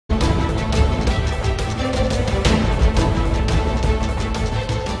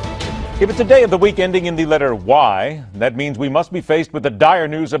If it's a day of the week ending in the letter Y, that means we must be faced with the dire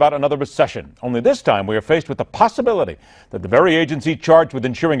news about another recession. Only this time we are faced with the possibility that the very agency charged with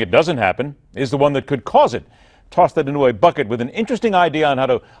ensuring it doesn't happen is the one that could cause it. Toss that into a bucket with an interesting idea on how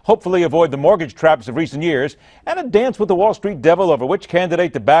to hopefully avoid the mortgage traps of recent years and a dance with the Wall Street devil over which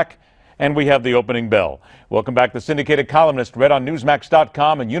candidate to back. And we have the opening bell. Welcome back the syndicated columnist, read on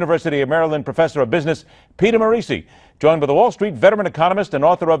Newsmax.com, and University of Maryland professor of business, Peter Morici, joined by the Wall Street veteran economist and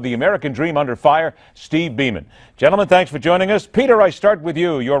author of The American Dream Under Fire, Steve Beaman. Gentlemen, thanks for joining us. Peter, I start with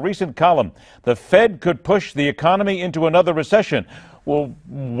you. Your recent column, "The Fed could push the economy into another recession." Well,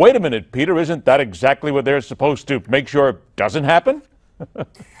 wait a minute, Peter. Isn't that exactly what they're supposed to make sure it doesn't happen?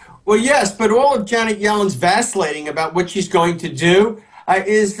 Well, yes, but all of Janet Yellen's vacillating about what she's going to do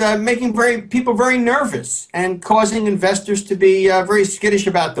is making people very nervous and causing investors to be very skittish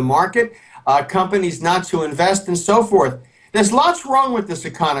about the market, companies not to invest, and so forth. There's lots wrong with this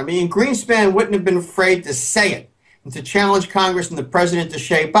economy, and Greenspan wouldn't have been afraid to say it and to challenge Congress and the president to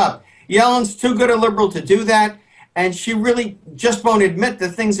shape up. Yellen's too good a liberal to do that, and she really just won't admit that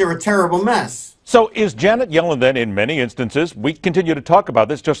things are a terrible mess. So is Janet Yellen then, in many instances, we continue to talk about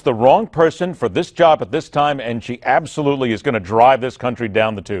this, just the wrong person for this job at this time, and she absolutely is going to drive this country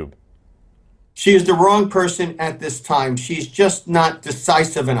down the tube? She is the wrong person at this time. She's just not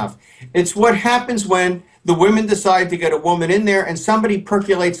decisive enough. It's what happens when the women decide to get a woman in there and somebody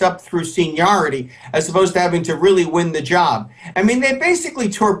percolates up through seniority as opposed to having to really win the job. I mean, they basically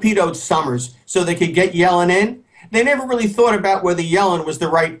torpedoed Summers so they could get Yellen in. They never really thought about whether Yellen was the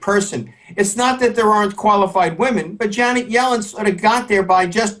right person. It's not that there aren't qualified women, but Janet Yellen sort of got there by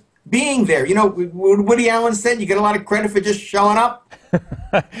just being there. You know, Woody Allen said you get a lot of credit for just showing up.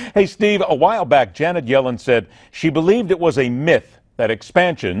 Hey, Steve, a while back, Janet Yellen said she believed it was a myth that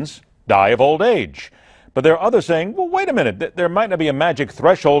expansions die of old age. But there are others saying, well, wait a minute, there might not be a magic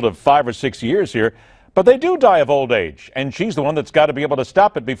threshold of 5 or 6 years here, but they do die of old age. And she's the one that's got to be able to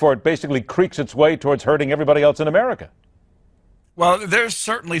stop it before it basically creaks its way towards hurting everybody else in America. Well, there's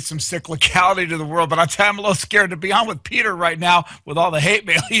certainly some cyclicality to the world, but I'll tell you, I'm a little scared to be on with Peter right now with all the hate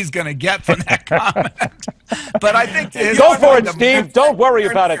mail he's going to get from that comment. But I think go for it, Steve. Don't worry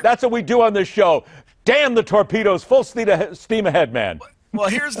about it. That's what we do on this show. Damn the torpedoes. Full steam ahead, man. Well,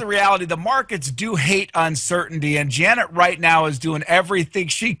 here's the reality. The markets do hate uncertainty, and Janet right now is doing everything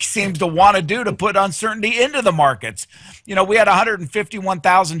she seems to want to do to put uncertainty into the markets. You know, we had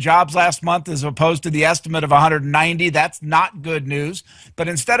 151,000 jobs last month as opposed to the estimate of 190. That's not good news. But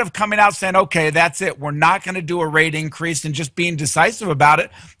instead of coming out saying, okay, that's it, we're not going to do a rate increase and just being decisive about it,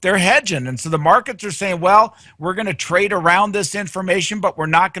 they're hedging. And so the markets are saying, well, we're going to trade around this information, but we're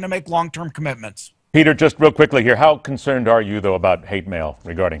not going to make long-term commitments. Peter, just real quickly here, how concerned are you, though, about hate mail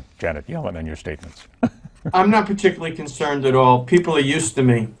regarding Janet Yellen and your statements? I'm not particularly concerned at all. People are used to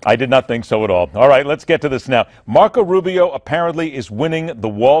me. I did not think so at all. All right, let's get to this now. Marco Rubio apparently is winning the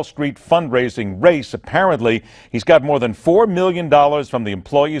Wall Street fundraising race. Apparently, he's got more than $4 million from the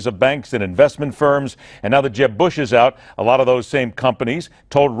employees of banks and investment firms. And now that Jeb Bush is out, a lot of those same companies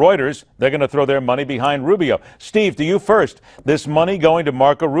told Reuters they're going to throw their money behind Rubio. Steve, to you first. This money going to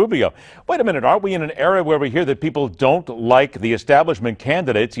Marco Rubio. Wait a minute, aren't we in an era where we hear that people don't like the establishment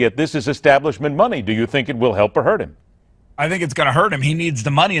candidates, yet this is establishment money? Do you think it will help or hurt him? I think it's going to hurt him. He needs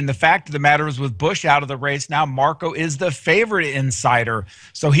the money. And the fact of the matter is, with Bush out of the race now, Marco is the favorite insider.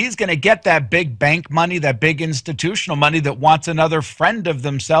 So he's going to get that big bank money, that big institutional money that wants another friend of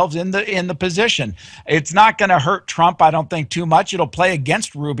themselves in the position. It's not going to hurt Trump, I don't think, too much. It'll play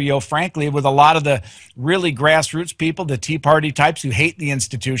against Rubio, frankly, with a lot of the really grassroots people, the Tea Party types who hate the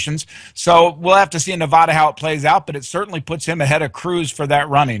institutions. So we'll have to see in Nevada how it plays out, but it certainly puts him ahead of Cruz for that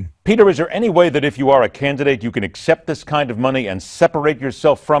running. Peter, is there any way that if you are a candidate, you can accept this kind of money and separate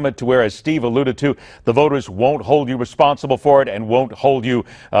yourself from it to where, as Steve alluded to, the voters won't hold you responsible for it and won't hold you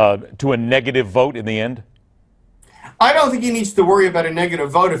to a negative vote in the end? I don't think he needs to worry about a negative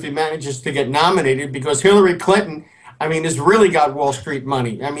vote if he manages to get nominated, because Hillary Clinton, I mean, has really got Wall Street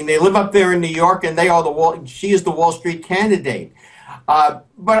money. I mean, they live up there in New York, and she is the Wall Street candidate.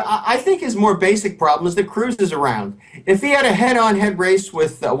 But I think his more basic problem is that Cruz is around. If he had a head-on-head race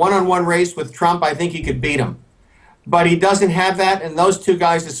with one-on-one race with Trump, I think he could beat him. But he doesn't have that, and those two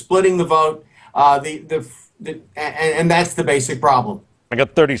guys are splitting the vote, and that's the basic problem. I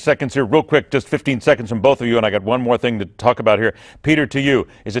got 30 seconds here, real quick, just 15 seconds from both of you, and I got one more thing to talk about here. Peter, to you,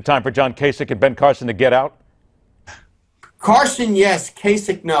 is it time for John Kasich and Ben Carson to get out? Carson, yes.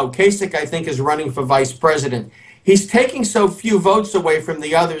 Kasich, no. Kasich, I think, is running for vice president. He's taking so few votes away from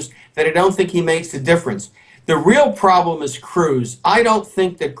the others that I don't think he makes a difference. The real problem is Cruz. I don't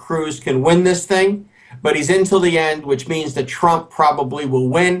think that Cruz can win this thing, but he's in till the end, which means that Trump probably will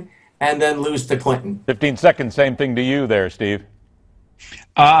win. and then lose to Clinton. 15 seconds, same thing to you there, Steve.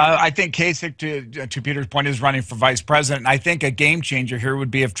 I think Kasich, to Peter's point, is running for vice president. And I think a game changer here would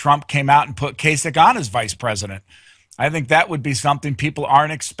be if Trump came out and put Kasich on as vice president. I think that would be something people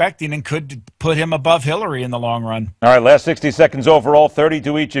aren't expecting and could put him above Hillary in the long run. All right, last 60 seconds overall, 30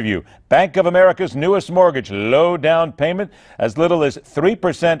 to each of you. Bank of America's newest mortgage, low down payment, as little as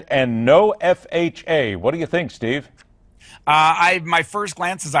 3% and no FHA. What do you think, Steve? My first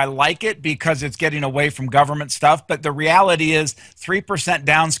glance is I like it because it's getting away from government stuff. But the reality is 3%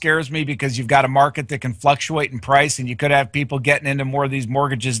 down scares me because you've got a market that can fluctuate in price and you could have people getting into more of these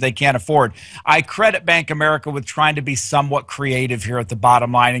mortgages they can't afford. I credit Bank of America with trying to be somewhat creative here at the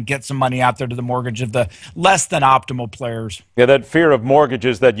bottom line and get some money out there to the mortgage of the less than optimal players. Yeah, that fear of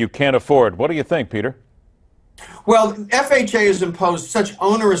mortgages that you can't afford. What do you think, Peter? Well, FHA has imposed such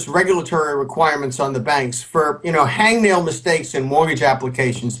onerous regulatory requirements on the banks for, hangnail mistakes in mortgage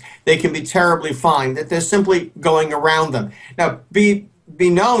applications. They can be terribly fined, that they're simply going around them. Now, be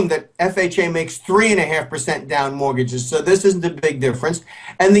known that FHA makes 3.5% down mortgages, so this isn't a big difference.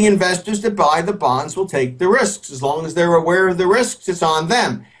 And the investors that buy the bonds will take the risks. As long as they're aware of the risks, it's on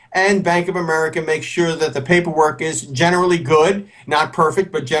them. And Bank of America makes sure that the paperwork is generally good, not perfect,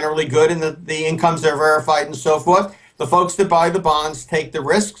 but generally good, and that the incomes are verified and so forth. The folks that buy the bonds take the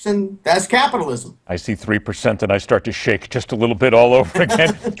risks, and that's capitalism. I see 3% and I start to shake just a little bit all over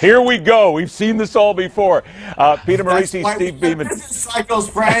again. Here we go. We've seen this all before. Peter Morici, Steve Beaman. Cycles,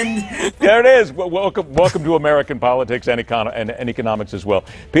 friend. There it is. Welcome to American politics and economics as well.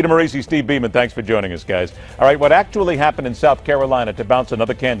 Peter Morici, Steve Beaman, thanks for joining us, guys. All right, what actually happened in South Carolina to bounce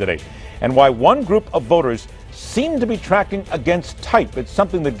another candidate, and why one group of voters seem to be tracking against type. It's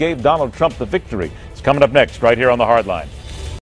something that gave Donald Trump the victory. It's coming up next, right here on The Hard Line.